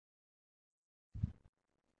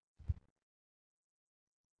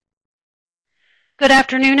Good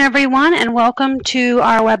afternoon, everyone, and welcome to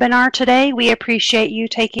our webinar today. We appreciate you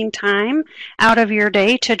taking time out of your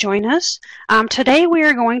day to join us. Today we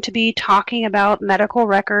are going to be talking about medical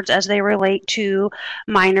records as they relate to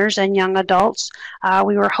minors and young adults.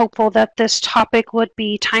 We were hopeful that this topic would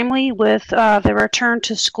be timely with the return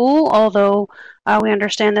to school, although we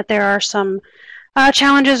understand that there are some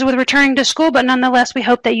challenges with returning to school, but nonetheless, we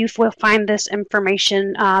hope that you will find this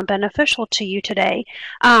information beneficial to you today.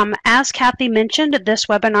 As Kathy mentioned, this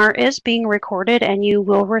webinar is being recorded and you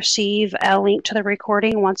will receive a link to the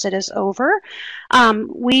recording once it is over.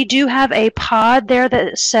 We do have a pod there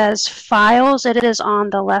that says Files. It is on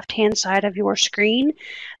the left-hand side of your screen.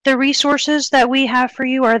 The resources that we have for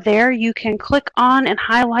you are there. You can click on and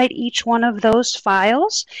highlight each one of those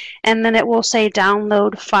files, and then it will say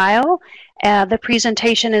Download File. The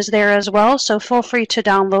presentation is there as well, so feel free to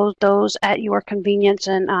download those at your convenience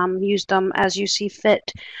and use them as you see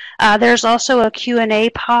fit. There's also a Q&A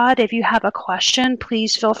pod. If you have a question,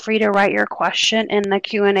 please feel free to write your question in the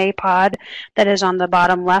Q&A pod that is on the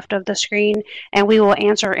bottom left of the screen, and we will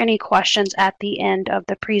answer any questions at the end of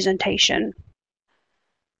the presentation.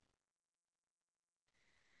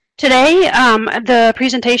 Today, the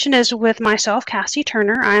presentation is with myself, Cassie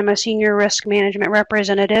Turner. I'm a Senior Risk Management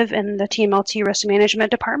Representative in the TMLT Risk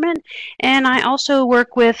Management Department, and I also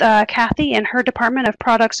work with Kathy in her Department of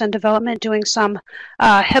Products and Development doing some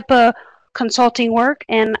HIPAA consulting work,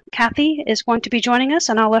 and Kathy is going to be joining us,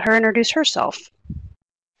 and I'll let her introduce herself.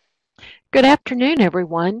 Good afternoon,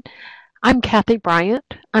 everyone. I'm Kathy Bryant.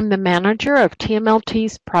 I'm the manager of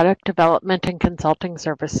TMLT's Product Development and Consulting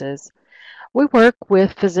Services. We work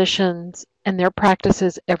with physicians and their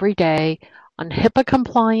practices every day on HIPAA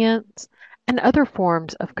compliance and other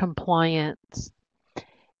forms of compliance.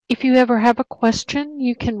 If you ever have a question,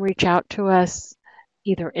 you can reach out to us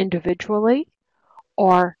either individually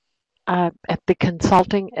or at the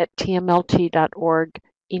consulting@tmlt.org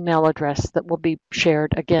email address that will be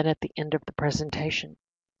shared again at the end of the presentation.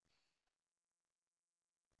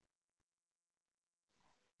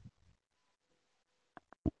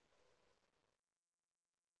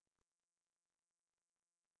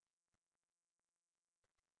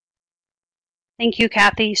 Thank you,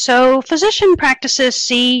 Kathy. So physician practices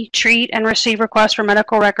see, treat, and receive requests for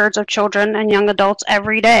medical records of children and young adults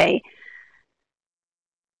every day.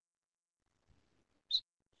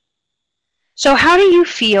 So how do you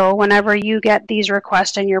feel whenever you get these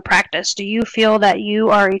requests in your practice? Do you feel that you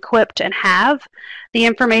are equipped and have the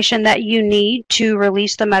information that you need to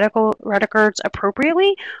release the medical records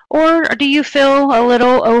appropriately? Or do you feel a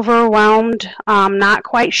little overwhelmed, not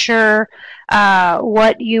quite sure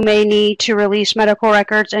what you may need to release medical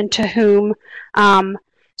records and to whom?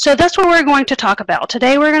 So that's what we're going to talk about.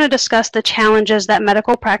 Today we're going to discuss the challenges that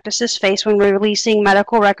medical practices face when releasing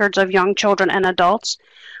medical records of young children and adults.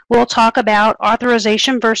 We'll talk about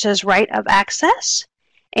authorization versus right of access,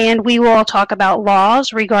 and we will talk about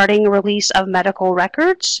laws regarding release of medical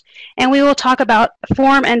records, and we will talk about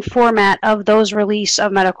form and format of those release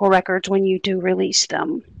of medical records when you do release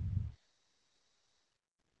them.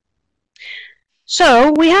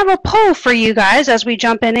 So we have a poll for you guys as we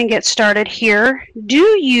jump in and get started here.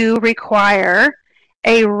 Do you require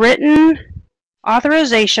a written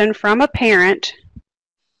authorization from a parent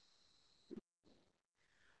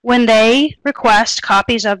when they request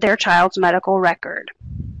copies of their child's medical record?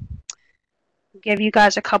 I'll give you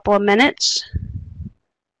guys a couple of minutes.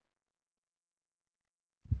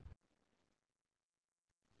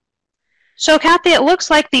 So Kathy, it looks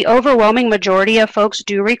like the overwhelming majority of folks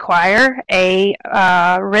do require a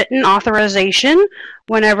written authorization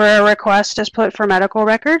whenever a request is put for medical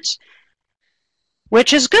records,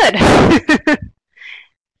 which is good.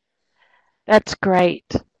 That's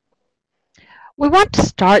great. We want to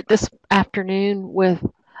start this afternoon with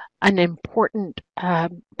an important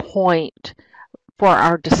point for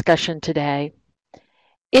our discussion today.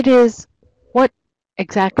 It is, what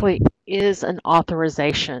exactly is an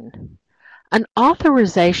authorization? An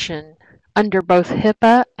authorization under both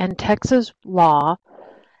HIPAA and Texas law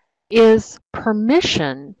is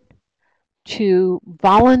permission to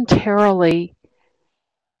voluntarily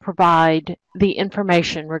provide the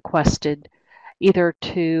information requested either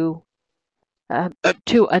to a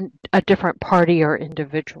different party or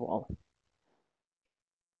individual.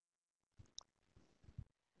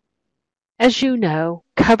 As you know,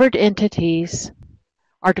 covered entities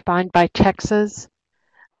are defined by Texas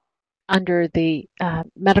under the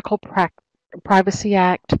Medical Privacy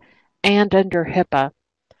Act and under HIPAA,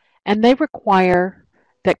 and they require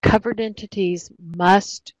that covered entities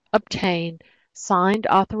must obtain signed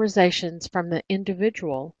authorizations from the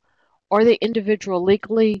individual or the individual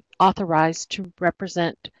legally authorized to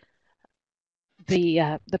represent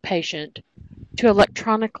the patient to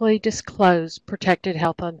electronically disclose protected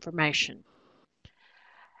health information.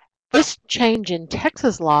 This change in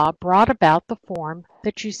Texas law brought about the form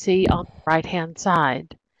that you see on the right-hand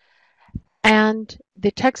side. And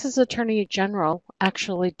the Texas Attorney General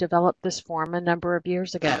actually developed this form a number of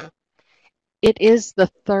years ago. It is the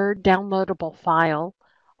third downloadable file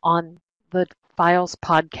on the Files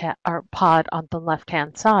pod on the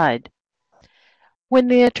left-hand side. When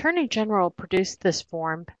the Attorney General produced this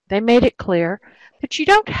form, they made it clear that you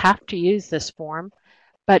don't have to use this form,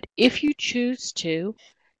 but if you choose to,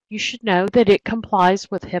 you should know that it complies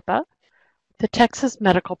with HIPAA, the Texas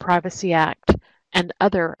Medical Privacy Act, and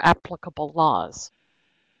other applicable laws.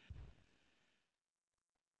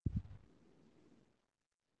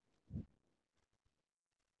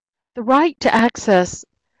 The right to access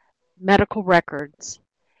medical records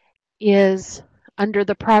is under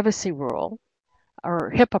the privacy rule,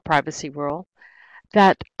 or HIPAA privacy rule,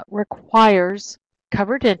 that requires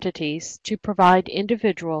covered entities to provide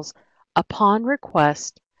individuals, upon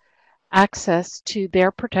request, access to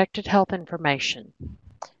their protected health information.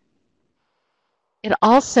 It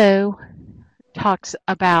also talks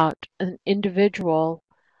about an individual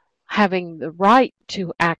having the right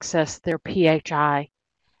to access their PHI,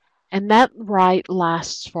 and that right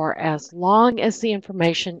lasts for as long as the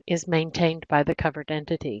information is maintained by the covered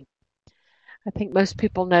entity. I think most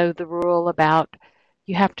people know the rule about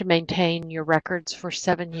you have to maintain your records for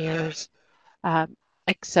 7 years,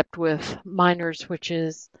 except with minors, which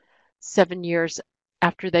is 7 years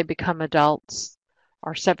after they become adults,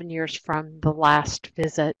 or 7 years from the last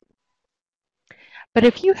visit. But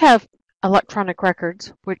if you have electronic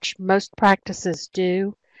records, which most practices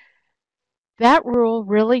do, that rule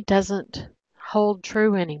really doesn't hold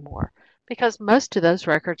true anymore because most of those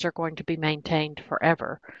records are going to be maintained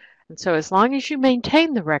forever. And so as long as you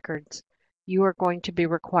maintain the records, you are going to be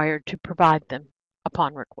required to provide them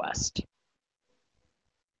upon request.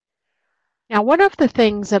 Now, one of the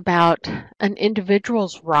things about an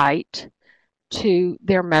individual's right to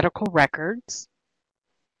their medical records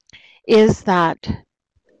is that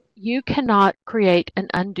you cannot create an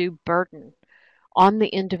undue burden on the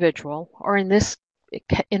individual, or in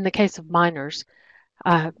the case of minors,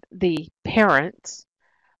 the parents,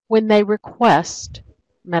 when they request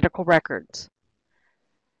medical records.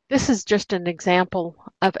 This is just an example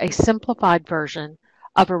of a simplified version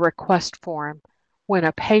of a request form when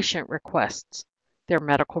a patient requests their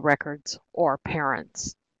medical records or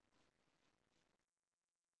parents.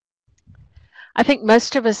 I think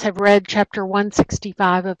most of us have read Chapter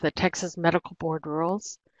 165 of the Texas Medical Board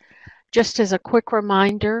Rules. Just as a quick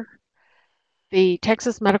reminder, the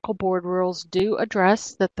Texas Medical Board Rules do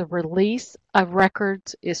address that the release of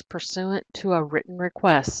records is pursuant to a written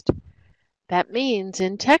request. That means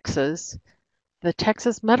in Texas, the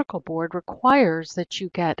Texas Medical Board requires that you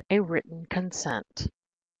get a written consent.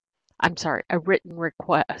 I'm sorry, a written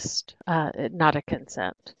request, not a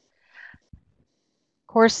consent. Of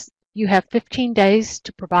course, you have 15 days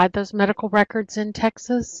to provide those medical records in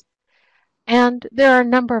Texas, and there are a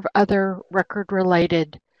number of other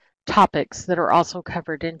record-related topics that are also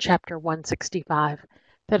covered in Chapter 165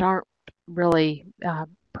 that aren't really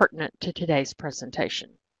pertinent to today's presentation.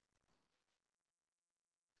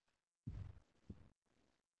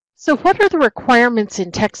 So what are the requirements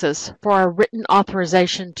in Texas for a written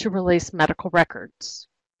authorization to release medical records?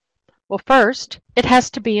 Well, first, it has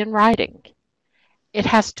to be in writing. It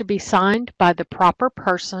has to be signed by the proper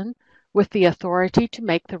person with the authority to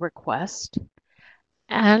make the request,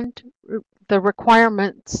 and the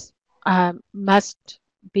requirements must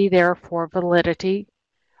be there for validity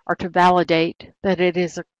or to validate that it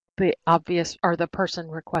is the obvious or the person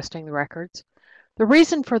requesting the records, the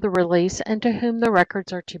reason for the release, and to whom the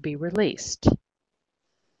records are to be released.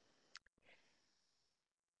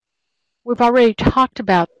 We've already talked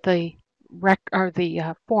about the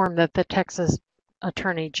form that the Texas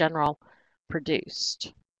Attorney General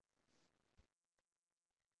produced.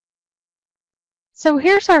 So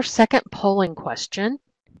here's our second polling question.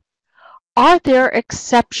 Are there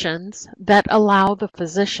exceptions that allow the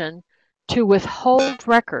physician to withhold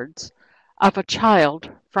records of a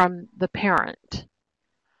child from the parent?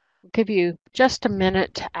 I'll give you just a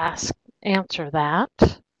minute to answer that.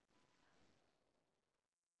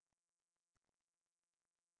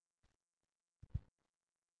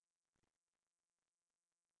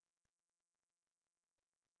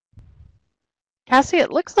 Cassie,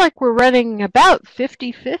 it looks like we're running about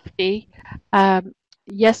 50-50.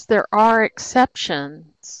 Yes, there are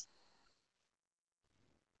exceptions.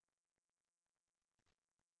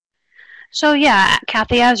 So yeah,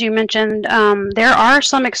 Kathy, as you mentioned, there are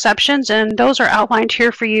some exceptions, and those are outlined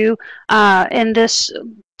here for you in this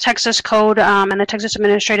Texas Code and the Texas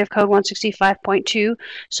Administrative Code 165.2.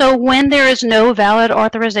 So when there is no valid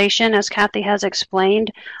authorization, as Kathy has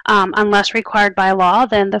explained, unless required by law,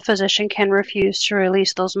 then the physician can refuse to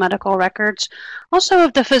release those medical records. Also,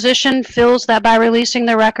 if the physician feels that by releasing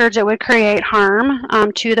the records it would create harm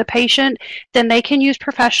to the patient, then they can use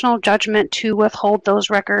professional judgment to withhold those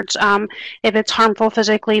records if it's harmful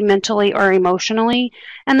physically, mentally, or emotionally.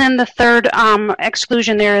 And then the third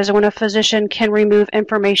exclusion there is when a physician can remove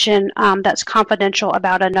information that's confidential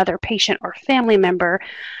about another patient or family member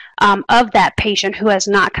of that patient who has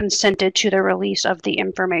not consented to the release of the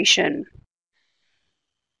information.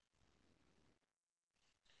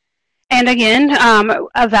 And again,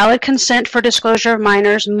 a valid consent for disclosure of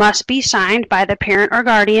minors must be signed by the parent or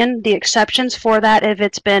guardian. The exceptions for that if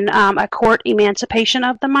it's been a court emancipation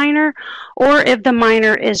of the minor or if the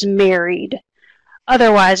minor is married.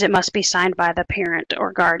 Otherwise, it must be signed by the parent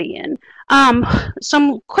or guardian.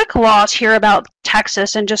 Some quick laws here about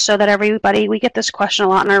Texas, and just so that everybody, we get this question a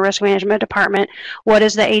lot in our risk management department, what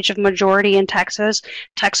is the age of majority in Texas?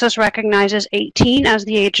 Texas recognizes 18 as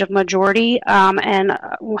the age of majority, and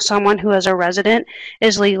someone who is a resident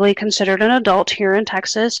is legally considered an adult here in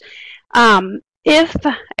Texas. If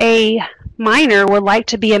a minor would like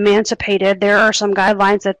to be emancipated, there are some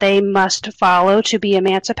guidelines that they must follow to be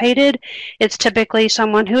emancipated. It's typically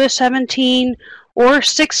someone who is 17 or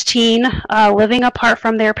 16 living apart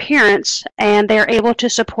from their parents, and they're able to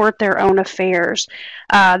support their own affairs.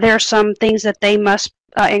 There are some things that they must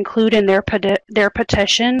include in their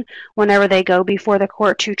petition whenever they go before the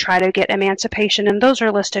court to try to get emancipation, and those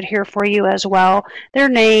are listed here for you as well. Their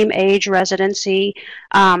name, age, residency,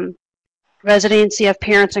 residency of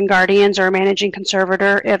parents and guardians or managing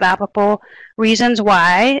conservator, if applicable, reasons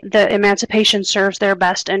why the emancipation serves their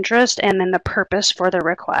best interest, and then the purpose for the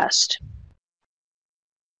request.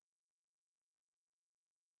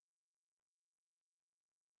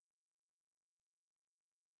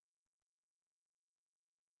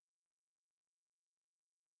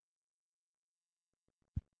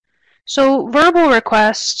 So verbal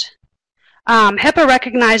request, HIPAA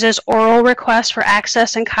recognizes oral requests for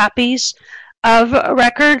access and copies of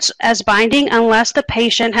records as binding unless the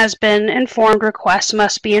patient has been informed requests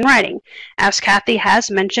must be in writing. As Kathy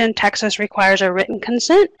has mentioned, Texas requires a written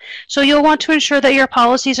consent, so you'll want to ensure that your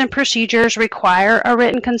policies and procedures require a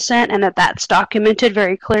written consent and that that's documented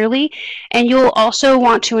very clearly. And you'll also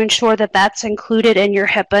want to ensure that that's included in your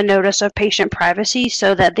HIPAA notice of patient privacy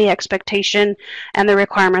so that the expectation and the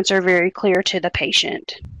requirements are very clear to the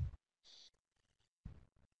patient.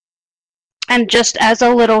 And just as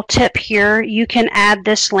a little tip here, you can add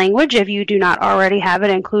this language if you do not already have it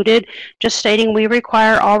included, just stating we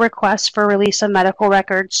require all requests for release of medical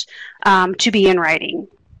records to be in writing.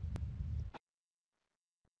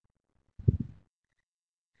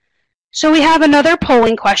 So we have another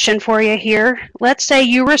polling question for you here. Let's say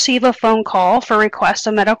you receive a phone call for request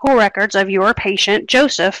of medical records of your patient,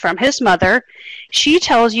 Joseph, from his mother. She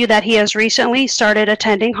tells you that he has recently started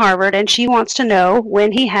attending Harvard and she wants to know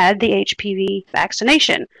when he had the HPV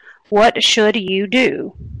vaccination. What should you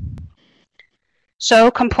do?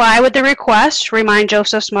 So comply with the request. Remind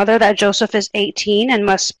Joseph's mother that Joseph is 18 and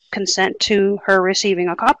must consent to her receiving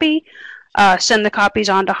a copy. Send the copies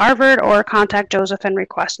on to Harvard or contact Joseph and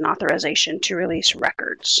request an authorization to release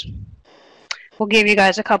records. We'll give you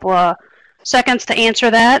guys a couple of seconds to answer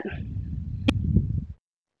that.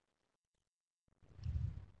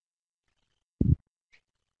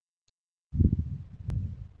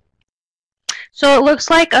 So it looks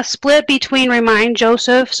like a split between remind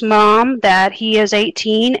Joseph's mom that he is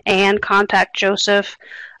 18 and contact Joseph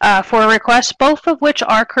for a request, both of which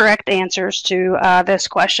are correct answers to this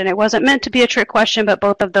question. It wasn't meant to be a trick question, but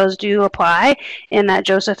both of those do apply in that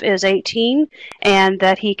Joseph is 18 and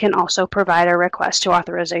that he can also provide a request to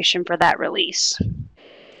authorization for that release.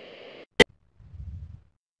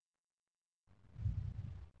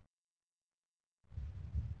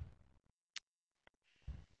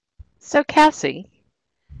 So Cassie,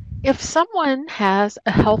 if someone has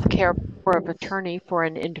a healthcare power of attorney for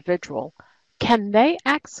an individual, can they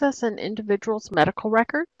access an individual's medical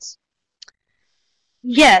records?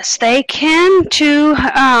 Yes, they can, to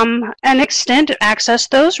an extent, access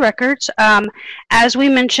those records. As we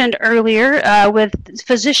mentioned earlier, with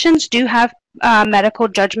physicians do have medical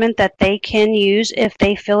judgment that they can use if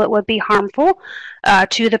they feel it would be harmful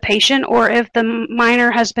to the patient, or if the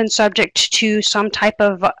minor has been subject to some type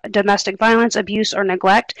of domestic violence, abuse, or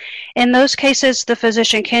neglect. In those cases, the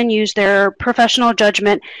physician can use their professional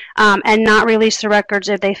judgment and not release the records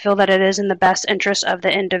if they feel that it is in the best interest of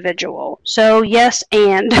the individual. So yes,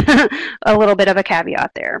 and a little bit of a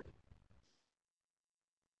caveat there.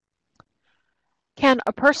 Can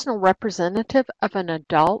a personal representative of an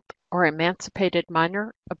adult or emancipated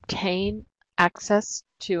minor obtain access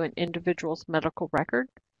to an individual's medical record?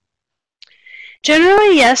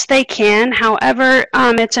 Generally, yes, they can. However,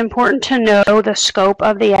 it's important to know the scope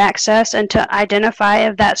of the access and to identify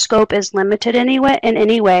if that scope is limited in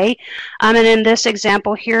any way. And in this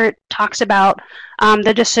example here, it talks about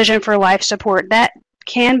the decision for life support. That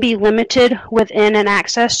can be limited within an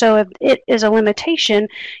access. So if it is a limitation,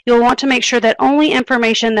 you'll want to make sure that only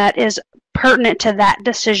information that is pertinent to that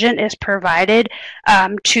decision is provided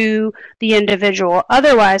to the individual.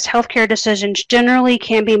 Otherwise, healthcare decisions generally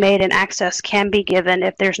can be made and access can be given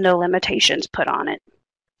if there's no limitations put on it.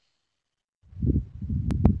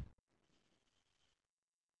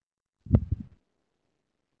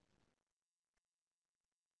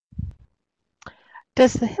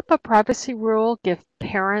 Does the HIPAA privacy rule give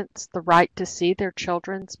parents the right to see their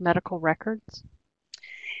children's medical records?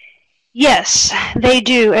 Yes, they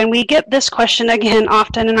do. And we get this question again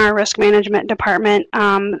often in our risk management department.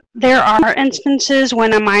 There are instances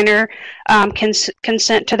when a minor can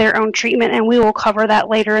consent to their own treatment, and we will cover that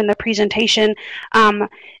later in the presentation.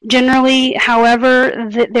 Generally, however,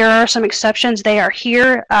 there are some exceptions. They are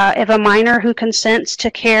here. If a minor who consents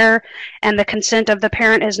to care and the consent of the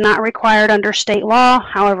parent is not required under state law,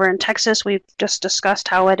 however, in Texas, we've just discussed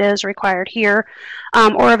how it is required here,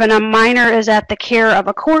 or if a minor is at the care of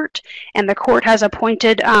a court and the court has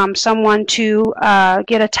appointed someone to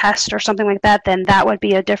get a test or something like that, then that would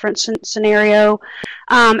be a different scenario.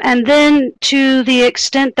 And then to the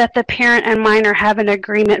extent that the parent and minor have an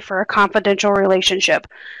agreement for a confidential relationship.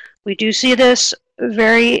 We do see this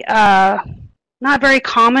very, not very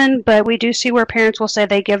common, but we do see where parents will say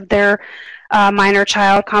they give their minor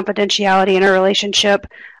child confidentiality in a relationship,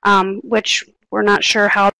 which we're not sure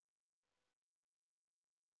how.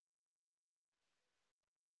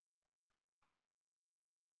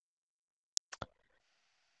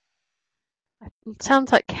 It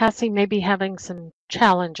sounds like Cassie may be having some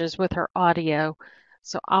challenges with her audio,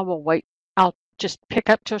 so I will wait. I'll just pick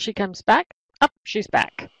up till she comes back. Oh, she's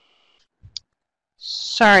back.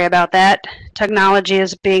 Sorry about that. Technology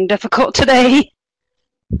is being difficult today.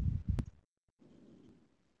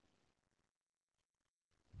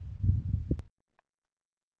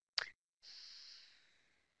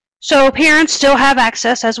 So parents still have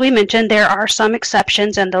access, as we mentioned. There are some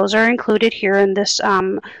exceptions, and those are included here in this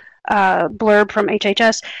blurb from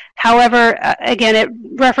HHS. However, again, it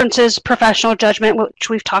references professional judgment, which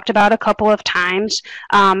we've talked about a couple of times,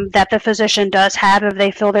 that the physician does have if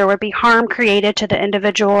they feel there would be harm created to the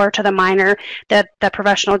individual or to the minor, that the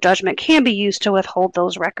professional judgment can be used to withhold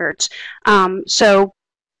those records. So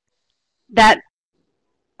that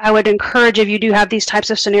I would encourage, if you do have these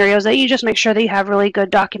types of scenarios, that you just make sure that you have really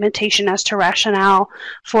good documentation as to rationale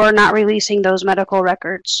for not releasing those medical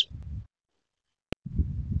records.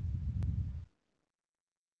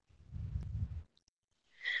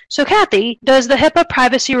 So Kathy, does the HIPAA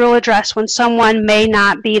privacy rule address when someone may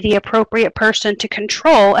not be the appropriate person to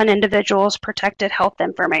control an individual's protected health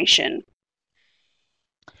information?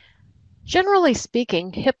 Generally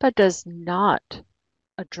speaking, HIPAA does not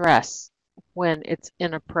address when it's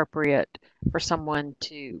inappropriate for someone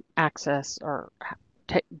to access or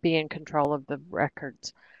be in control of the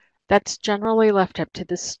records. That's generally left up to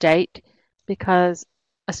the state because,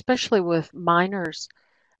 especially with minors,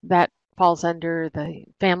 that falls under the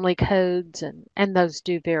family codes, and those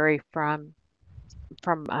do vary from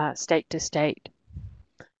state to state.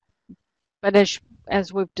 But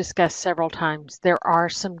as we've discussed several times, there are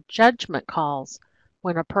some judgment calls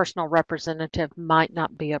when a personal representative might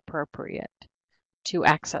not be appropriate to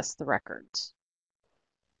access the records.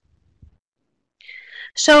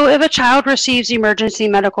 So if a child receives emergency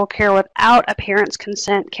medical care without a parent's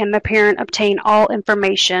consent, can the parent obtain all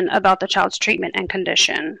information about the child's treatment and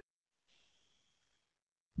condition?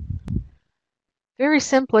 Very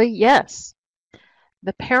simply, yes.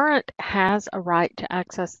 The parent has a right to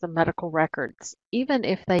access the medical records, even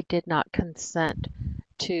if they did not consent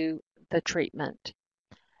to the treatment.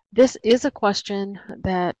 This is a question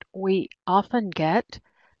that we often get,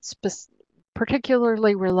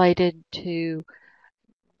 particularly related to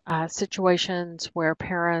situations where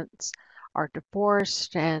parents are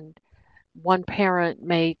divorced and one parent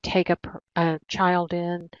may take a child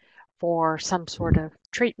in for some sort of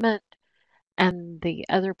treatment, and the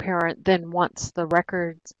other parent then wants the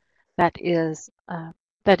records that is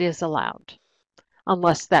allowed,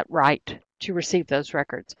 unless that right to receive those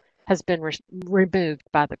records has been removed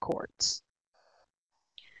by the courts.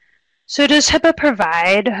 So does HIPAA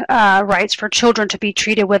provide rights for children to be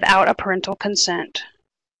treated without a parental consent?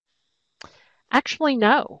 Actually,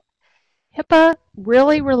 no. HIPAA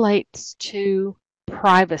really relates to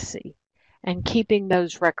privacy and keeping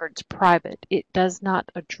those records private. It does not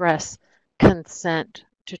address consent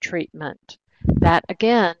to treatment. That,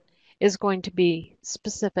 again, is going to be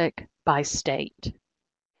specific by state.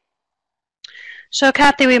 So,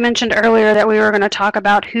 Kathy, we mentioned earlier that we were going to talk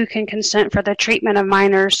about who can consent for the treatment of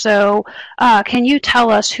minors. So, can you tell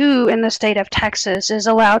us who in the state of Texas is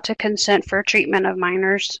allowed to consent for treatment of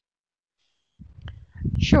minors?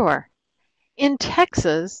 Sure. In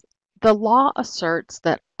Texas, the law asserts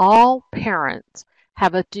that all parents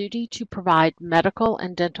have a duty to provide medical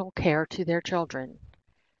and dental care to their children.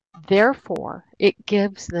 Therefore, it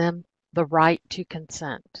gives them the right to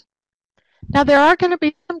consent. Now, there are going to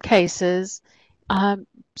be some cases,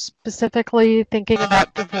 specifically thinking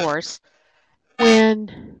about divorce,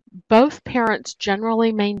 when both parents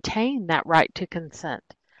generally maintain that right to consent,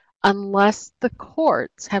 unless the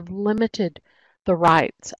courts have limited the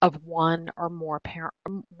rights of one or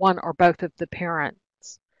both of the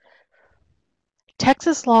parents.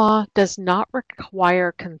 Texas law does not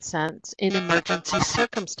require consents in emergency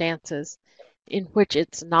circumstances in which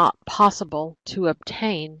it's not possible to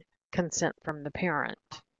obtain consent from the parent.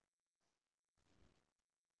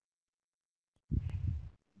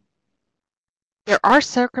 There are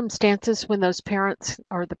circumstances when those parents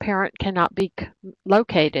or the parent cannot be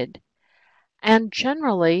located, and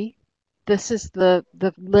generally this is the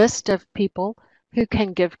list of people who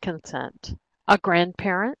can give consent: a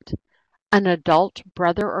grandparent, an adult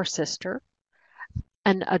brother or sister,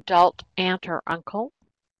 an adult aunt or uncle,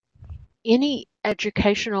 any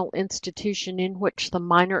educational institution in which the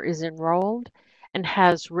minor is enrolled and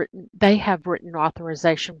they have written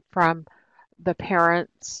authorization from the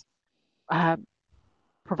parents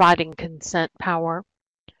providing consent power,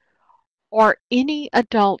 or any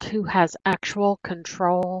adult who has actual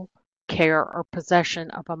control, care, or possession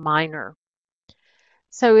of a minor.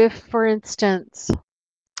 So if, for instance,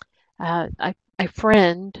 a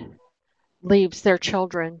friend leaves their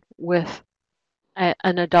children with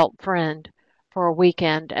an adult friend for a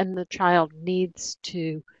weekend and the child needs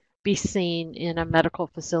to be seen in a medical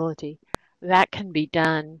facility, that can be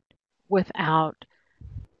done without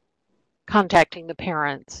contacting the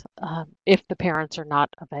parents if the parents are not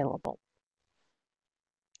available.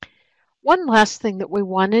 One last thing that we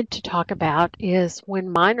wanted to talk about is when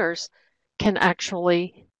minors can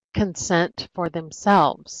actually consent for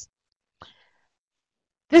themselves.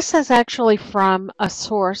 This is actually from a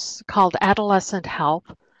source called Adolescent Health,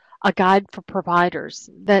 a guide for providers,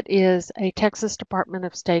 that is a Texas Department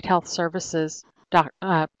of State Health Services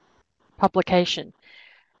publication.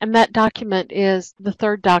 And that document is the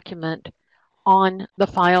third document on the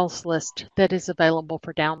files list that is available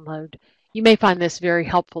for download. You may find this very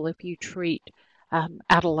helpful if you treat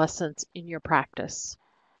adolescents in your practice.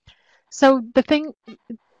 So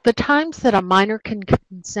the times that a minor can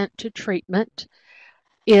consent to treatment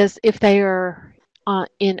is if they are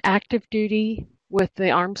in active duty with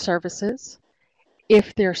the armed services,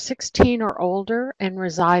 if they're 16 or older and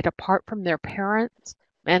reside apart from their parents,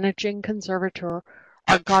 managing conservator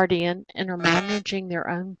or guardian, and are managing their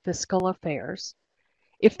own fiscal affairs.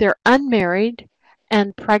 If they're unmarried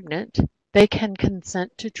and pregnant, they can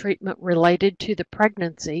consent to treatment related to the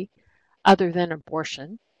pregnancy other than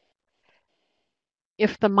abortion.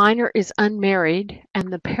 If the minor is unmarried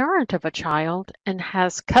and the parent of a child and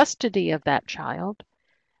has custody of that child,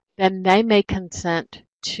 then they may consent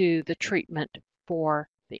to the treatment for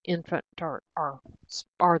the infant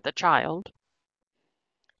or the child.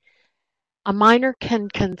 A minor can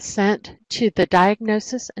consent to the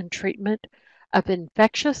diagnosis and treatment of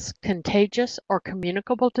infectious, contagious, or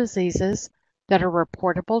communicable diseases that are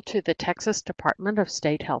reportable to the Texas Department of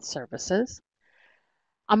State Health Services.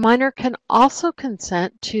 A minor can also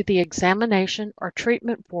consent to the examination or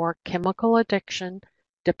treatment for chemical addiction,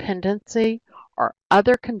 dependency, or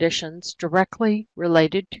other conditions directly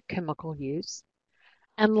related to chemical use.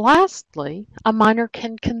 And lastly, a minor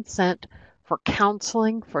can consent for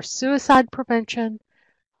counseling for suicide prevention,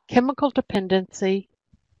 chemical dependency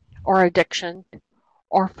or addiction,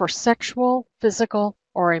 or for sexual, physical,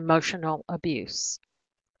 or emotional abuse.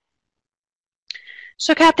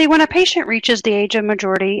 So, Kathy, when a patient reaches the age of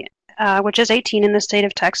majority, which is 18 in the state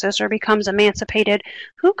of Texas, or becomes emancipated,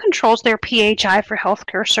 who controls their PHI for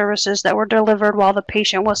healthcare services that were delivered while the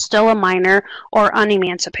patient was still a minor or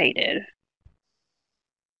unemancipated?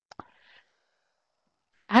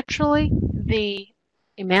 Actually, the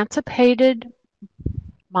emancipated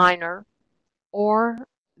minor or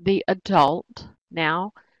the adult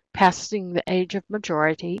now passing the age of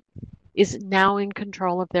majority is now in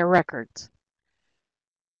control of their records.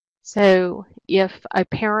 So if a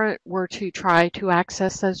parent were to try to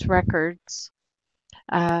access those records,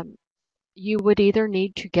 you would either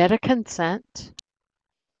need to get a consent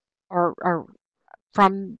or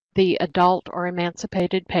from the adult or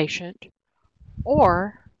emancipated patient,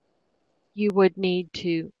 or you would need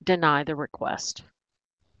to deny the request.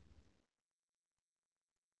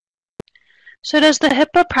 So does the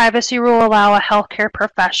HIPAA privacy rule allow a healthcare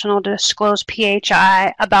professional to disclose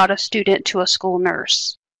PHI about a student to a school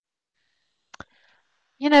nurse?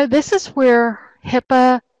 You know, this is where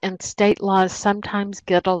HIPAA and state laws sometimes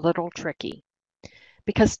get a little tricky,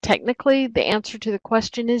 because technically the answer to the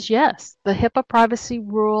question is yes. The HIPAA privacy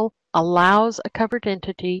rule allows a covered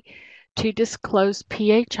entity to disclose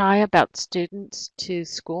PHI about students to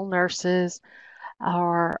school nurses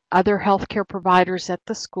or other healthcare providers at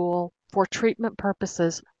the school for treatment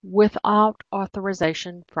purposes without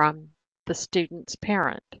authorization from the student's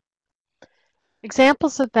parent.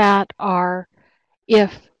 Examples of that are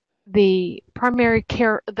if the primary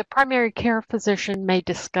care physician may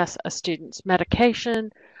discuss a student's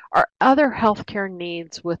medication or other healthcare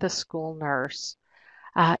needs with a school nurse,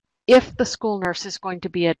 if the school nurse is going to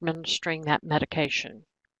be administering that medication.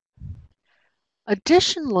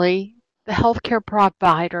 Additionally, the healthcare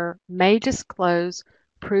provider may disclose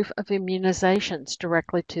proof of immunizations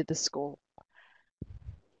directly to the school.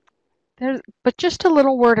 But just a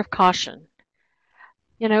little word of caution.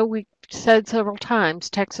 You know, we said several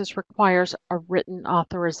times Texas requires a written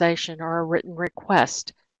authorization or a written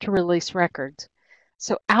request to release records.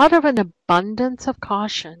 So out of an abundance of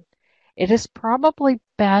caution, it is probably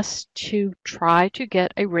best to try to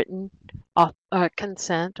get a written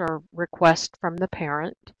consent or request from the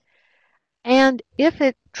parent. And if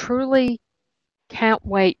it truly can't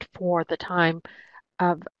wait for the time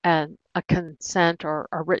of a consent or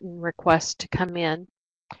a written request to come in,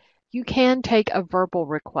 you can take a verbal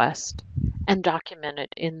request and document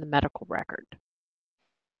it in the medical record.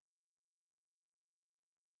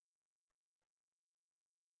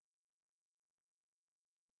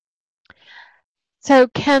 So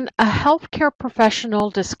can a healthcare professional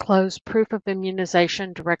disclose proof of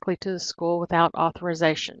immunization directly to the school without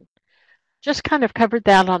authorization? Just kind of covered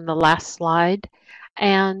that on the last slide.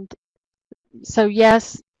 And so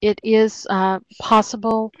yes, it is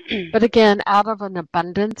possible, but again, out of an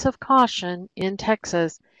abundance of caution in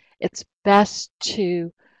Texas, it's best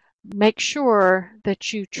to make sure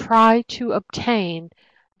that you try to obtain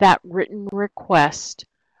that written request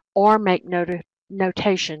or make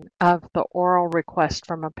notation of the oral request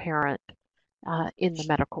from a parent in the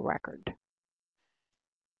medical record.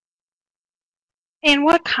 And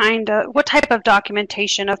what type of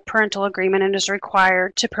documentation of parental agreement is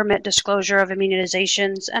required to permit disclosure of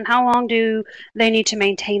immunizations, and how long do they need to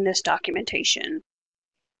maintain this documentation?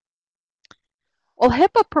 Well,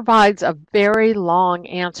 HIPAA provides a very long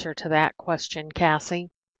answer to that question,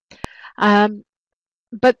 Cassie.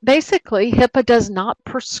 But basically, HIPAA does not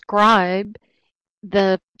prescribe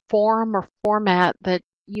the form or format that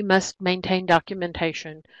you must maintain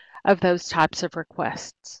documentation of those types of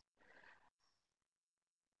requests.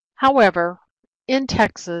 However, in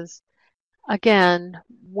Texas, again,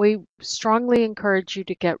 we strongly encourage you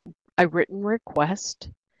to get a written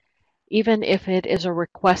request, even if it is a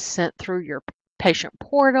request sent through your patient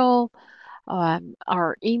portal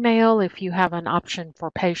or email, if you have an option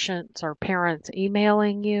for patients or parents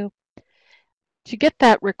emailing you, to get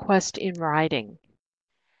that request in writing.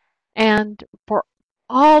 And for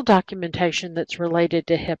all documentation that's related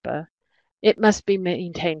to HIPAA, it must be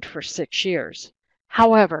maintained for 6 years.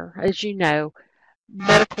 However, as you know,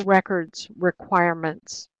 medical records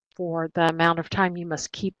requirements for the amount of time you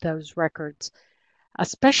must keep those records,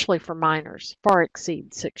 especially for minors, far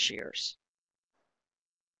exceed 6 years.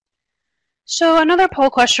 So another poll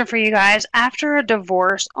question for you guys. After a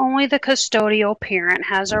divorce, only the custodial parent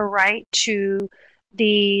has a right to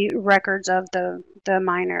the records of the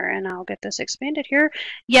minor. And I'll get this expanded here.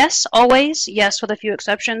 Yes, always. Yes, with a few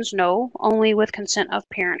exceptions. No, only with consent of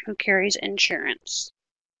parent who carries insurance.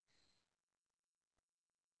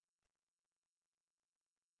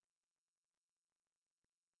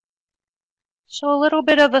 So a little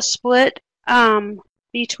bit of a split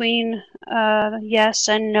between yes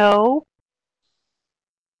and no.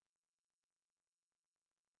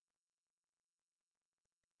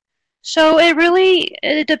 So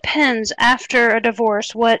it depends after a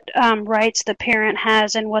divorce what rights the parent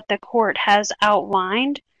has and what the court has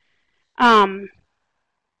outlined. Um,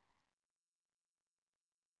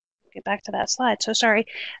 get back to that slide. So sorry.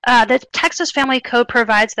 The Texas Family Code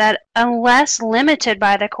provides that unless limited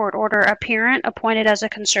by the court order, a parent appointed as a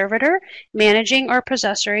conservator, managing, or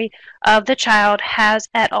possessory of the child has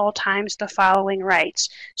at all times the following rights.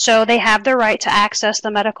 So they have the right to access the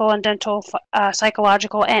medical and dental,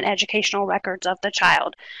 psychological, and educational records of the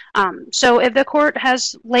child. So if the court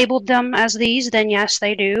has labeled them as these, then yes,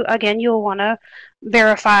 they do. Again, you'll want to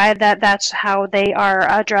verify that that's how they are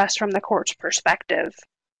addressed from the court's perspective.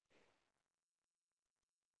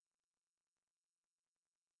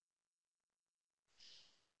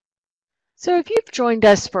 So if you've joined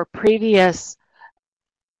us for previous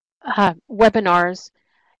webinars,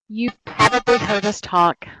 you've probably heard us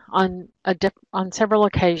talk on several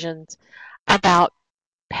occasions about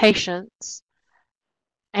patients,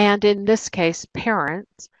 and in this case,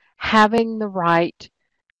 parents, having the right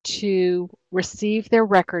to receive their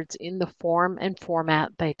records in the form and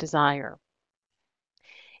format they desire.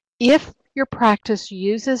 If your practice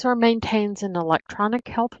uses or maintains an electronic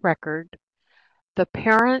health record, the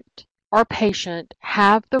parent or patient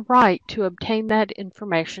have the right to obtain that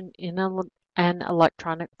information in an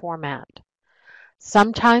electronic format.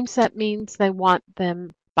 Sometimes that means they want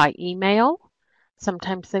them by email.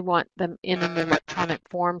 Sometimes they want them in an electronic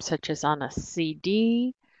form, such as on a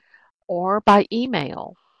CD or by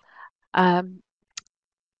email.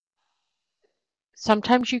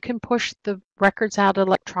 Sometimes you can push the records out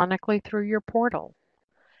electronically through your portal.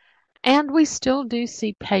 And we still do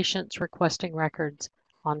see patients requesting records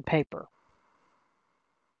on paper.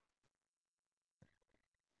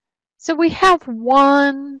 So we have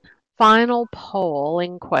one final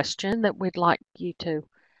polling question that we'd like you to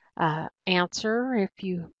answer, if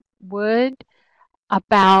you would,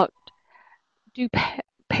 about do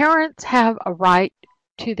parents have a right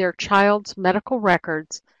to their child's medical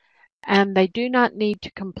records and they do not need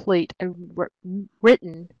to complete a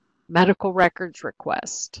written medical records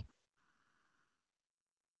request?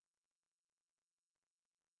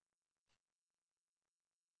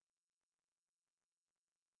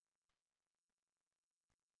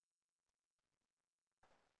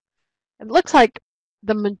 It looks like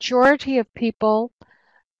the majority of people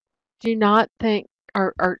do not think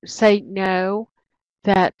or say no,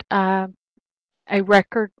 that a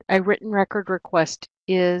written record request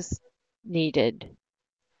is needed.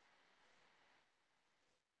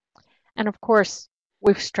 And of course,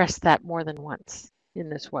 we've stressed that more than once in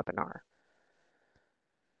this webinar.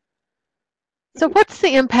 So what's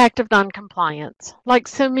the impact of noncompliance? Like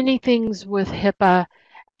so many things with HIPAA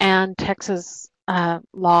and Texas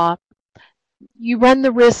law, you run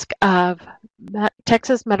the risk of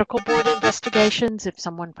Texas Medical Board investigations if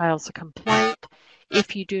someone files a complaint,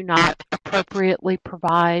 if you do not appropriately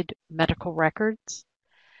provide medical records.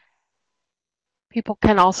 People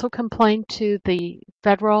can also complain to the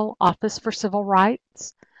Federal Office for Civil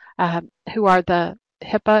Rights, who are the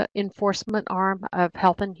HIPAA enforcement arm of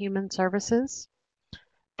Health and Human Services.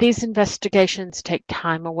 These investigations take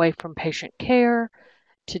time away from patient care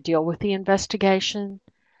to deal with the investigation.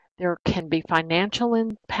 There can be financial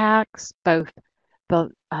impacts, both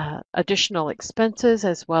the additional expenses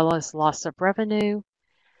as well as loss of revenue.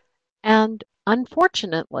 And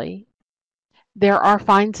unfortunately, there are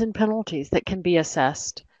fines and penalties that can be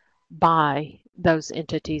assessed by those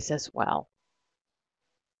entities as well.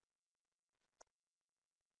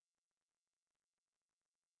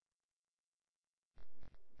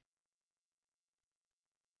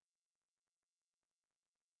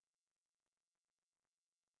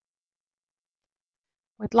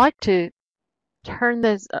 We'd like to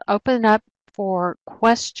open up for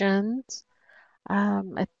questions.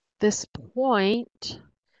 At this point,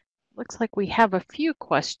 looks like we have a few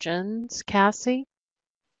questions. Cassie?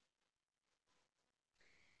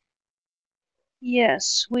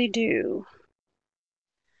 Yes, we do.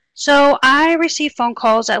 So I receive phone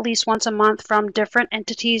calls at least once a month from different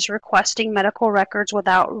entities requesting medical records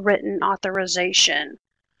without written authorization.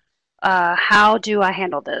 How do I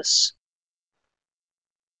handle this?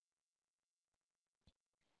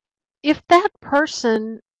 If that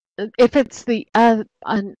person, if it's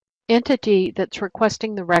an entity that's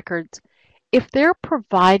requesting the records, if they're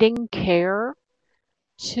providing care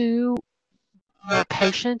to the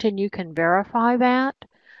patient and you can verify that,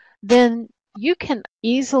 then you can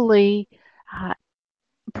easily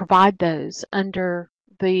provide those under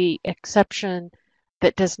the exception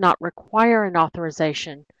that does not require an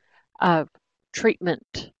authorization of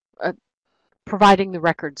treatment, providing the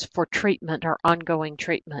records for treatment or ongoing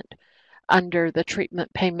treatment under the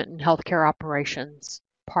treatment, payment, and healthcare operations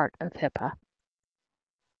part of HIPAA.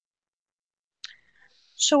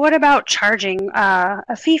 So what about charging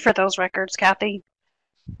a fee for those records, Kathy?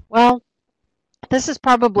 Well, this is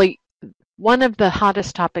probably one of the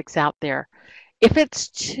hottest topics out there. If it's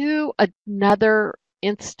to another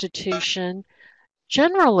institution,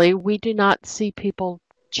 generally we do not see people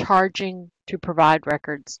charging to provide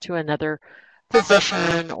records to another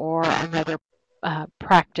physician or another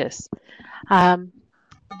practice.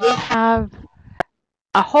 We have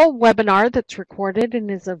a whole webinar that's recorded and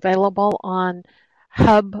is available on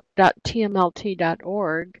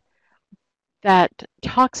hub.tmlt.org that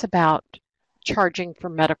talks about charging for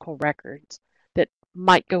medical records that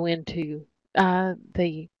might go into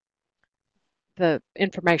the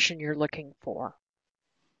information you're looking for.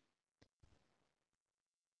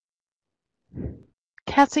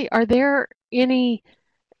 Cassie, are there any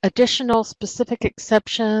additional specific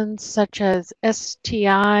exceptions such as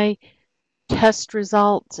STI test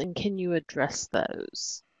results, and can you address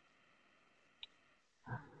those?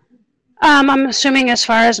 I'm assuming as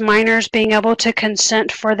far as minors being able to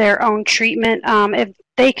consent for their own treatment, if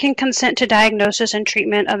they can consent to diagnosis and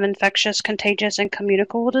treatment of infectious, contagious, and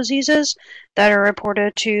communicable diseases that are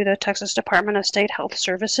reported to the Texas Department of State Health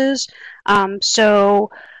Services. Those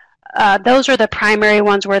are the primary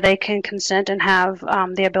ones where they can consent and have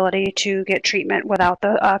the ability to get treatment without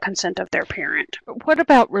the consent of their parent. What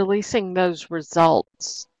about releasing those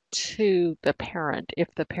results to the parent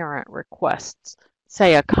if the parent requests,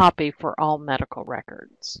 say, a copy for all medical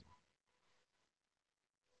records?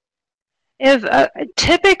 If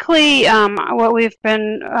typically, what we've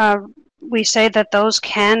been, we say that those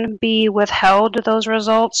can be withheld, those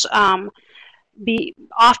results.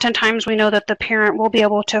 Oftentimes we know that the parent will be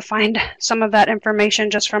able to find some of that information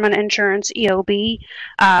just from an insurance EOB,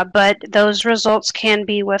 but those results can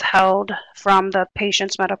be withheld from the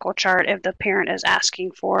patient's medical chart if the parent is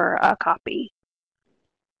asking for a copy.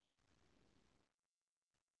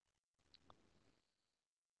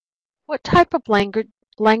 What type of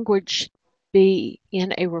language be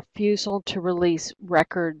in a refusal to release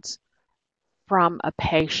records from a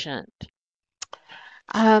patient?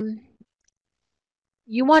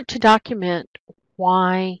 You want to document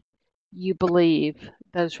why you believe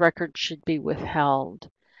those records should be withheld.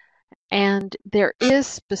 And there is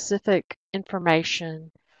specific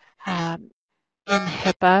information in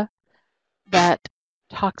HIPAA that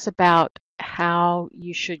talks about how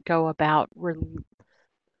you should go about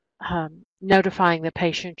notifying the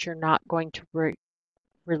patient you're not going to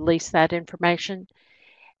release that information.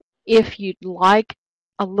 If you'd like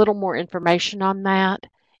a little more information on that,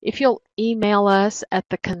 if you'll email us at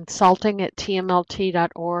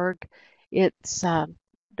theconsulting@tmlt.org, it's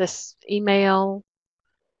this email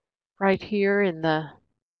right here in the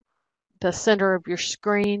center of your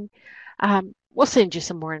screen. We'll send you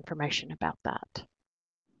some more information about that.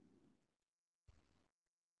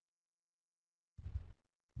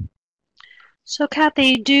 So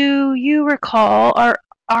Kathy, do you recall,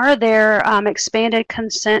 are there expanded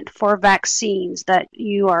consent for vaccines that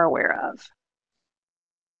you are aware of?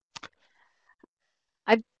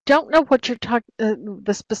 I don't know what you're talking,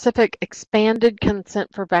 the specific expanded consent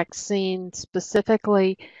for vaccine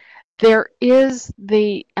specifically. There is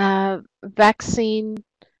the vaccine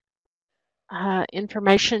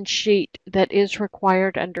information sheet that is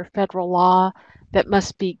required under federal law that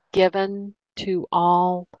must be given to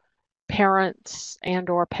all parents and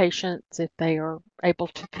or patients if they are able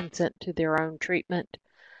to consent to their own treatment.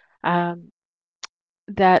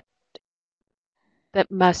 That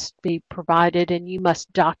must be provided, and you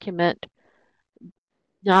must document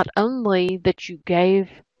not only that you gave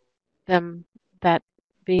them that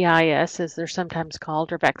VIS, as they're sometimes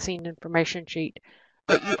called, or vaccine information sheet,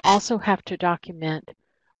 but you also have to document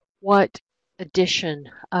what edition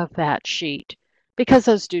of that sheet, because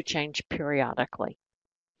those do change periodically.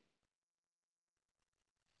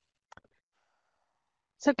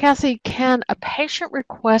 So Cassie, can a patient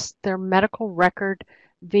request their medical record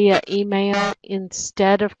via email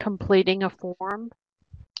instead of completing a form?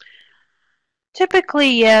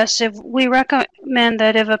 Typically, yes. If we recommend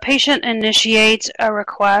that if a patient initiates a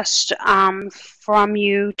request from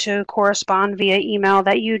you to correspond via email,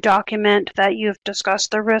 that you document that you've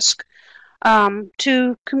discussed the risk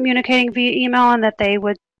to communicating via email and that they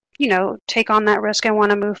would, take on that risk and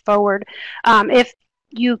want to move forward. If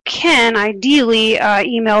you can ideally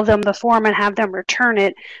email them the form and have them return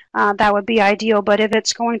it. That would be ideal, but if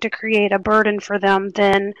it's going to create a burden for them,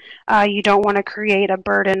 then you don't want to create a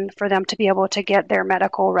burden for them to be able to get their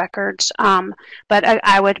medical records. But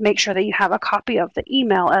I would make sure that you have a copy of the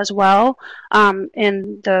email as well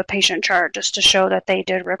in the patient chart, just to show that they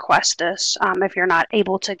did request this if you're not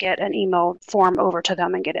able to get an email form over to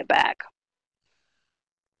them and get it back.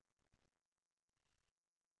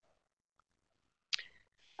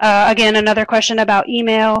 Again, another question about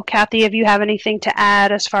email. Kathy, if you have anything to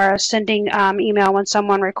add as far as sending email when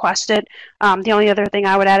someone requests it. The only other thing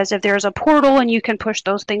I would add is if there's a portal and you can push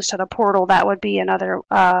those things to the portal, that would be another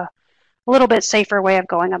a little bit safer way of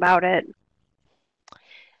going about it.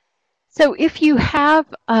 So if you have,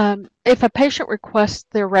 if a patient requests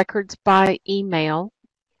their records by email,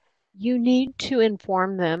 you need to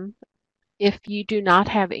inform them. If you do not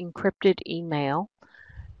have encrypted email,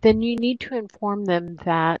 then you need to inform them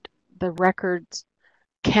that the records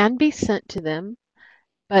can be sent to them,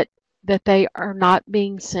 but that they are not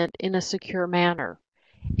being sent in a secure manner.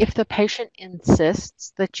 If the patient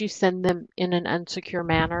insists that you send them in an unsecure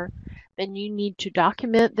manner, then you need to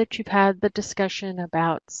document that you've had the discussion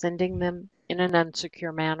about sending them in an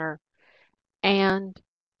unsecure manner and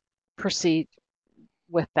proceed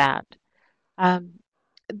with that.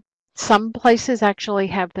 Some places actually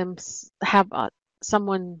have them have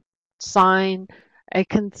someone sign a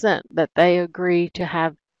consent that they agree to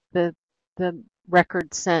have the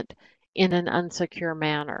record sent in an unsecure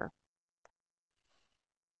manner.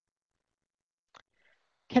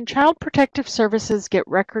 Can Child Protective Services get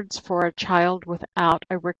records for a child without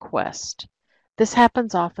a request? This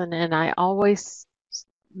happens often, and I always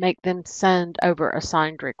make them send over a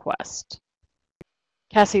signed request.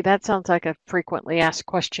 Cassie, that sounds like a frequently asked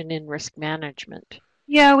question in risk management.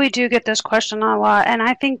 Yeah, we do get this question a lot, and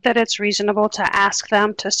I think that it's reasonable to ask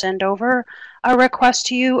them to send over a request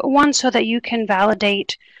to you, one, so that you can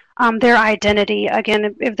validate their identity.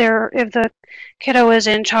 Again, if the kiddo is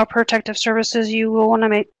in Child Protective Services, you will want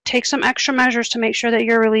to take some extra measures to make sure that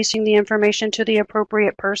you're releasing the information to the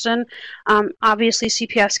appropriate person. Obviously,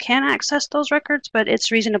 CPS can access those records, but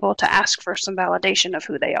it's reasonable to ask for some validation of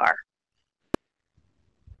who they are.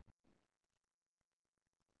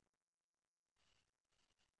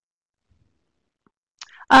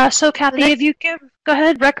 So Kathy, if you give, go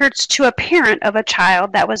ahead, records to a parent of a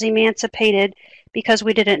child that was emancipated because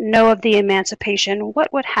we didn't know of the emancipation,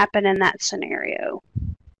 what would happen in that scenario?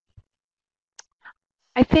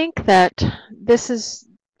 I think that this is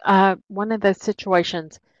one of those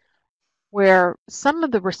situations where some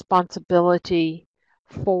of the responsibility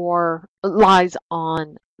lies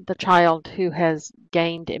on the child who has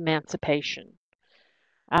gained emancipation.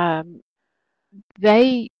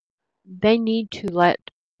 They need to let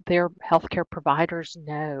their healthcare providers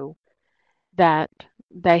know that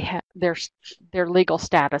their legal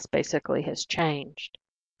status basically has changed.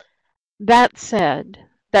 That said,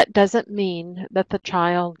 that doesn't mean that the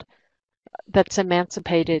child that's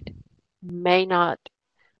emancipated may not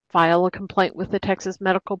file a complaint with the Texas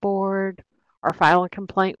Medical Board or file a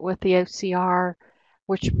complaint with the OCR,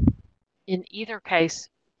 which in either case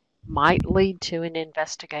might lead to an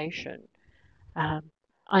investigation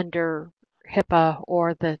under HIPAA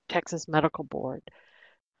or the Texas Medical Board.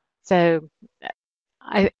 So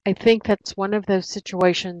I think that's one of those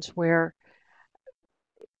situations where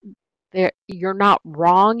you're not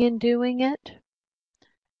wrong in doing it,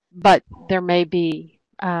 but there may be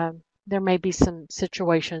some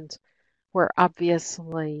situations where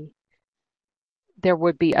obviously there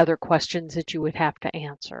would be other questions that you would have to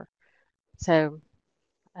answer. So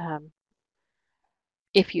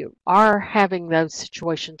if you are having those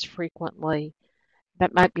situations frequently,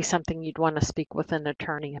 that might be something you'd want to speak with an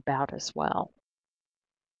attorney about as well.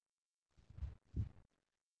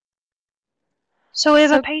 So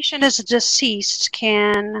if a patient is deceased,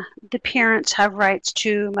 can the parents have rights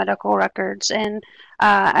to medical records? And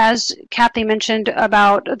as Kathy mentioned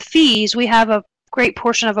about fees, we have a great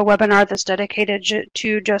portion of a webinar that's dedicated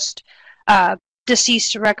to just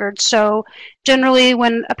deceased records. So generally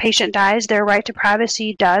when a patient dies, their right to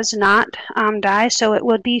privacy does not die. So it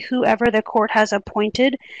would be whoever the court has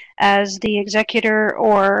appointed as the executor,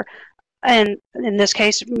 or and in this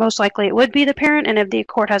case, most likely it would be the parent. And if the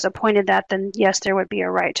court has appointed that, then yes, there would be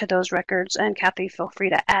a right to those records. And Kathy, feel free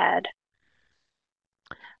to add.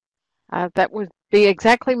 That would be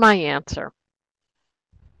exactly my answer.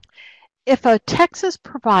 If a Texas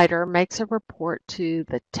provider makes a report to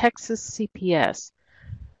the Texas CPS,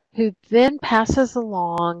 who then passes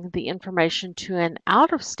along the information to an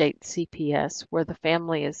out-of-state CPS where the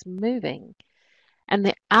family is moving, and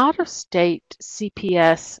the out-of-state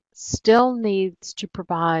CPS still needs to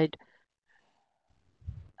provide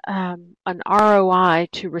an ROI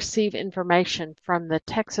to receive information from the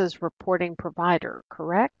Texas reporting provider,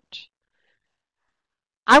 correct?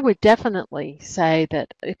 I would definitely say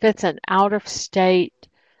that if it's an out-of-state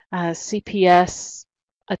CPS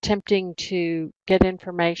attempting to get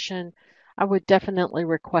information, I would definitely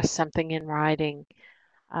request something in writing.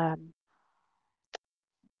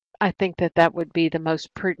 I think that that would be the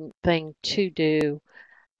most prudent thing to do,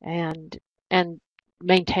 and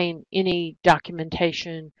maintain any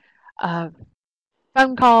documentation of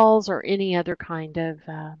phone calls or any other kind of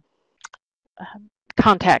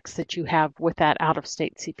contacts that you have with that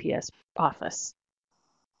out-of-state CPS office.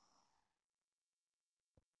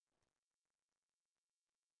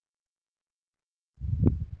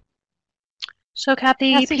 So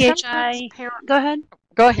Kathy, PHI, go ahead.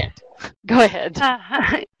 Go ahead. Go ahead.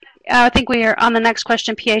 I think we are on the next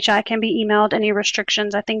question. PHI can be emailed. Any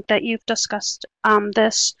restrictions? I think that you've discussed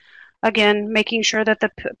this. Again, making sure that the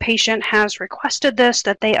patient has requested this,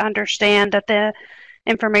 that they understand that the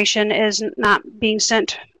information is not being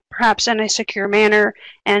sent perhaps in a secure manner,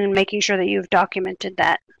 and making sure that you've documented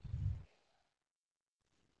that.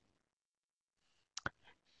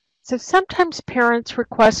 So sometimes parents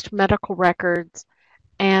request medical records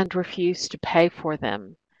and refuse to pay for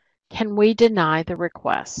them. Can we deny the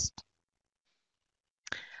request?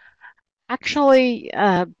 Actually,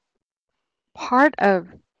 part of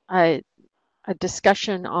a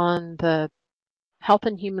discussion on the Health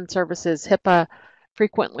and Human Services HIPAA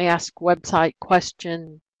frequently asked website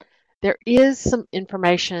question, there is some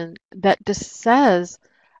information that just says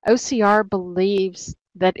OCR believes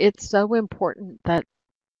that it's so important that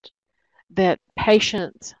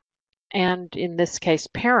patients, and in this case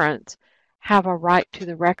parents, have a right to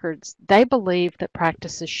the records. They believe that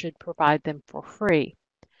practices should provide them for free.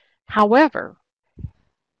 However,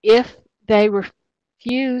 if they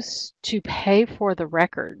refuse to pay for the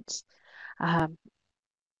records,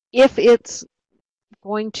 if it's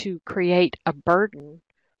going to create a burden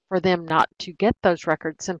for them not to get those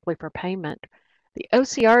records simply for payment, the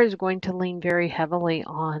OCR is going to lean very heavily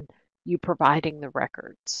on you providing the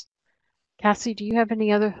records. Cassie, do you have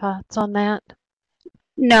any other thoughts on that?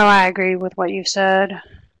 No, I agree with what you said.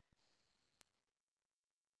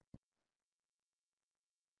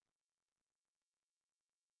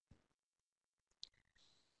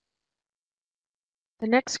 The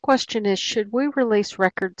next question is, should we release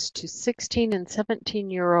records to 16 and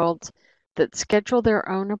 17-year-olds that schedule their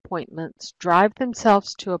own appointments, drive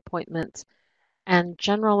themselves to appointments, and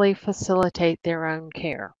generally facilitate their own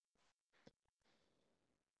care?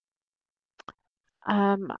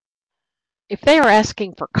 If they are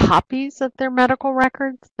asking for copies of their medical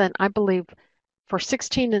records, then I believe for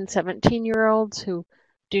 16 and 17-year-olds who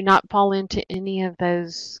do not fall into any of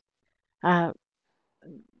those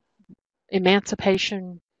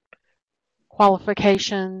emancipation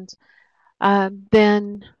qualifications,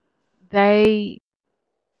 then they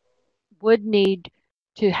would need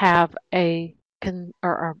to have a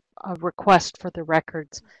request for the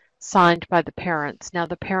records signed by the parents. Now,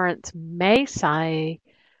 the parents may say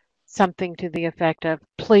something to the effect of,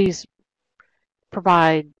 please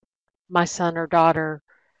provide my son or daughter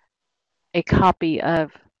a copy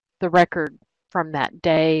of the record from that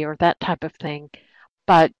day or that type of thing,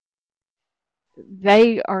 but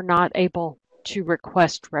they are not able to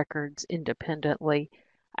request records independently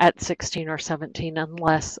at 16 or 17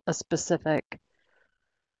 unless a specific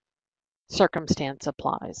circumstance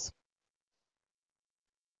applies.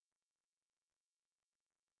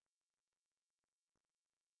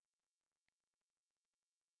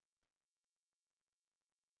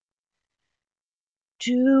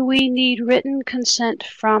 Do we need written consent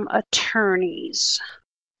from attorneys?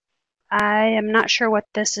 I am not sure what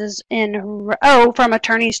this is in. Oh, from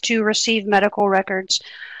attorneys to receive medical records.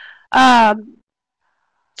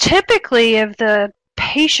 Typically, if the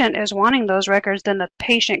patient is wanting those records, then the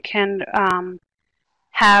patient can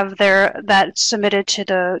have that submitted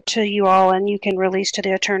to you all, and you can release to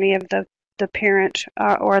the attorney of the parent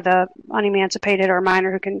or the unemancipated or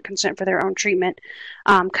minor who can consent for their own treatment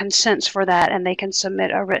consents for that, and they can submit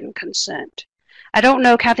a written consent. I don't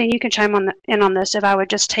know, Kathy, you can chime in on this. If I would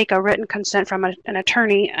just take a written consent from an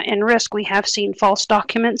attorney, in risk, we have seen false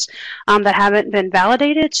documents that haven't been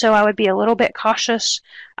validated, so I would be a little bit cautious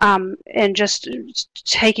in just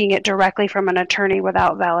taking it directly from an attorney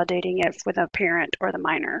without validating it with a parent or the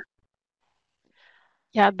minor.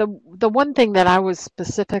 Yeah, the one thing that I was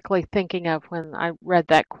specifically thinking of when I read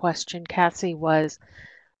that question, Cassie, was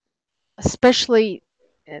especially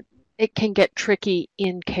it can get tricky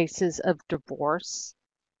in cases of divorce.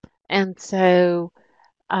 And so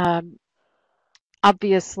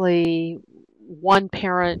obviously one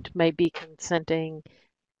parent may be consenting.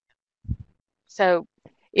 So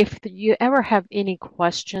if you ever have any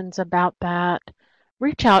questions about that,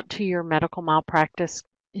 reach out to your medical malpractice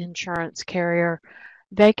insurance carrier.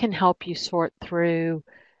 They can help you sort through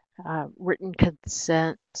written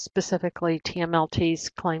consent. Specifically, TMLT's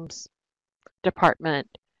claims department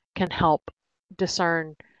can help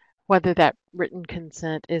discern whether that written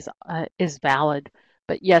consent is valid.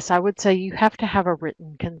 But yes, I would say you have to have a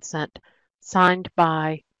written consent signed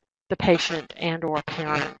by the patient and or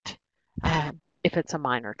parent if it's a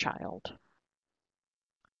minor child.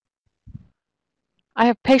 I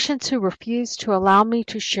have patients who refuse to allow me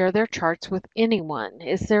to share their charts with anyone.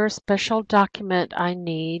 Is there a special document I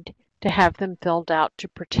need to have them filled out to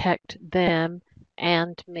protect them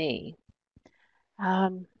and me?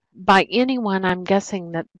 By anyone, I'm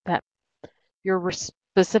guessing that you're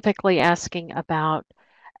specifically asking about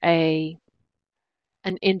an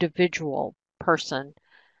individual person,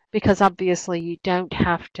 because obviously you don't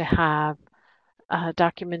have to have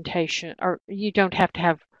documentation, or you don't have to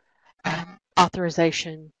have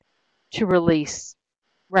authorization to release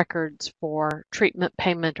records for treatment,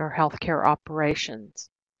 payment, or healthcare operations.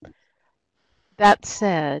 That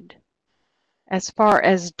said, as far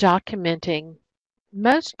as documenting,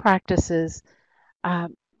 most practices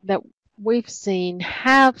that we've seen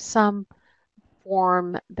have some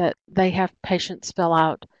form that they have patients fill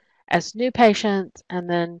out as new patients, and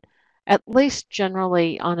then at least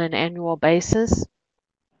generally on an annual basis,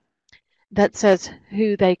 that says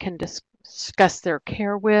who they can discuss their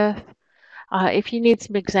care with. If you need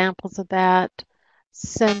some examples of that,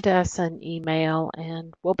 send us an email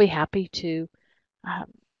and we'll be happy to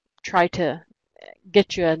try to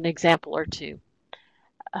get you an example or two.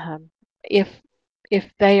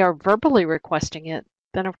 If they are verbally requesting it,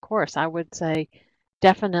 then of course I would say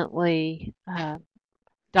definitely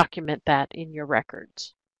document that in your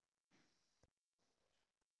records.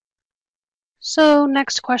 So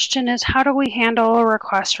next question is, how do we handle a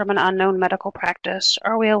request from an unknown medical practice?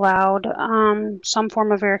 Are we allowed some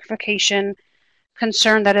form of verification,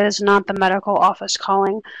 concerned that it is not the medical office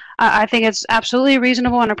calling? I think it's absolutely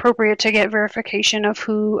reasonable and appropriate to get verification of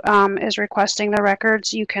who is requesting the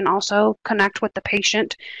records. You can also connect with the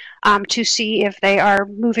patient to see if they are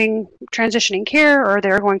transitioning care, or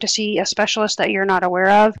they're going to see a specialist that you're not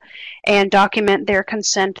aware of, and document their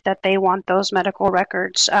consent that they want those medical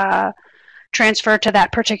records transferred to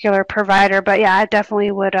that particular provider. But yeah, I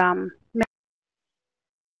definitely would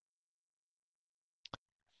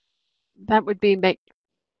that would be make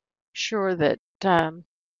sure that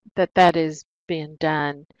that is being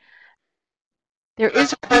done. There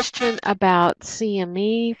is a question about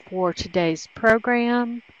CME for today's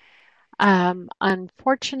program.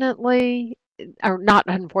 Unfortunately, or not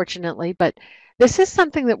unfortunately, but this is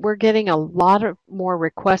something that we're getting a lot of more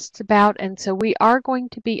requests about, and so we are going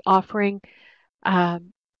to be offering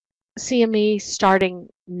CME starting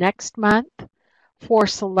next month for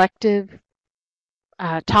selective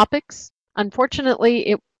topics. Unfortunately,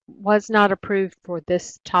 it was not approved for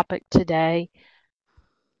this topic today.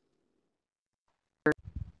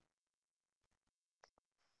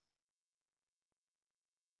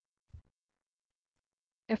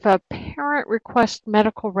 If a parent requests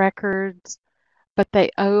medical records, but they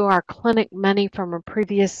owe our clinic money from a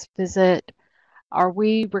previous visit, are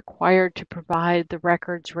we required to provide the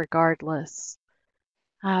records regardless?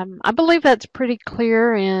 I believe that's pretty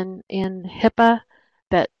clear in HIPAA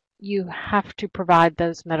that you have to provide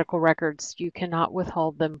those medical records. You cannot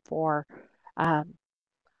withhold them for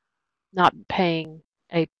not paying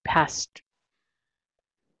a past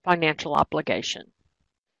financial obligation.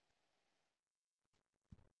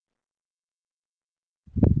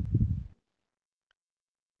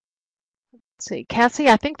 Let's see, Cassie,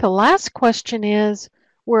 I think the last question is,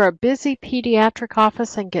 we're a busy pediatric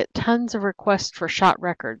office and get tons of requests for shot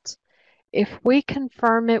records. If we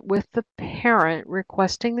confirm it with the parent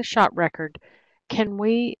requesting the shot record, can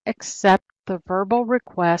we accept the verbal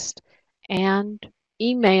request and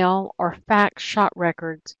email or fax shot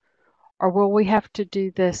records, or will we have to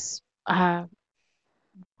do this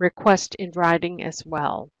request in writing as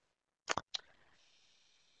well?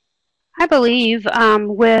 I believe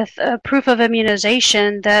with proof of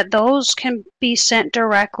immunization that those can be sent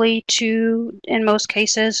directly to, in most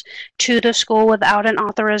cases, to the school without an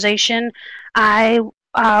authorization. I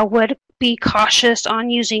would be cautious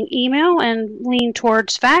on using email and lean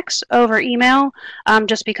towards fax over email,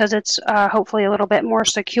 just because it's hopefully a little bit more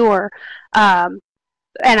secure.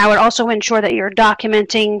 and I would also ensure that you're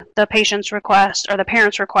documenting the patient's request or the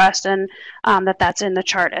parent's request, and that's in the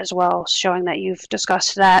chart as well, showing that you've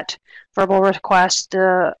discussed that verbal request,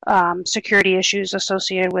 the security issues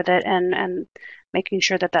associated with it, and making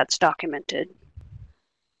sure that that's documented.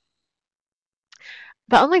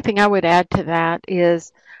 The only thing I would add to that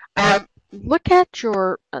is look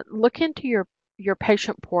into your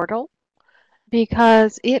patient portal,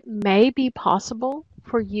 because it may be possible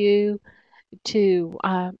for you to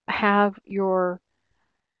have your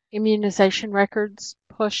immunization records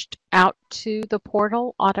pushed out to the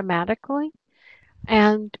portal automatically,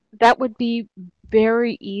 and that would be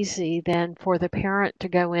very easy then for the parent to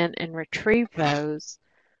go in and retrieve those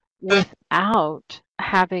without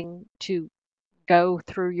having to go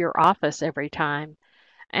through your office every time.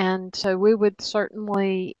 And so we would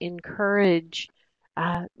certainly encourage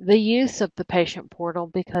the use of the patient portal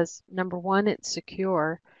because, number one, it's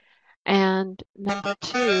secure, and number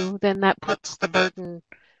two, then that puts the burden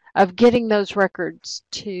of getting those records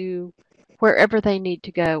to wherever they need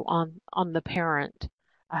to go on the parent,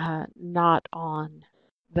 not on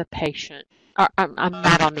the patient, or I'm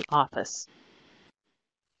not on the office.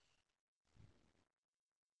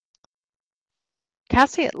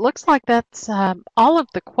 Cassie, it looks like that's all of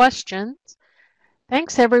the questions.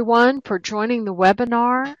 Thanks everyone for joining the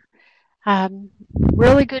webinar.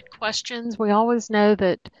 Really good questions. We always know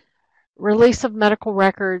that release of medical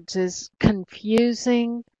records is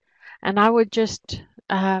confusing, and I would just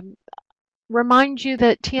remind you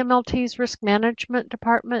that TMLT's Risk Management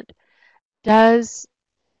Department does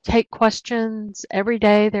take questions every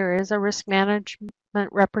day. There is a risk management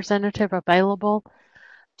representative available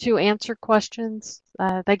to answer questions.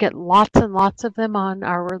 They get lots and lots of them on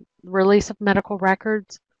our release of medical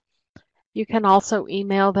records. You can also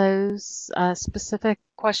email those specific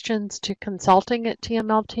questions to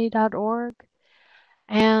consulting@tmlt.org.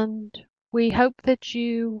 And we hope that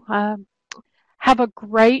you have a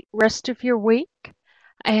great rest of your week,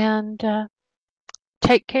 and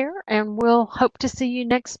take care. And we'll hope to see you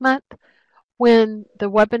next month when the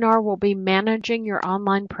webinar will be managing your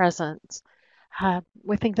online presence.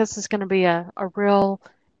 We think this is going to be a real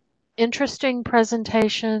interesting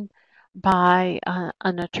presentation by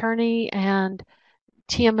an attorney and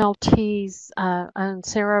TMLT's own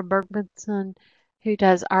Sarah Bergmanson, who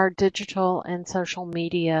does our digital and social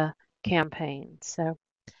media campaigns. So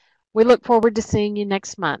we look forward to seeing you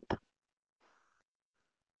next month.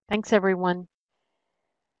 Thanks, everyone.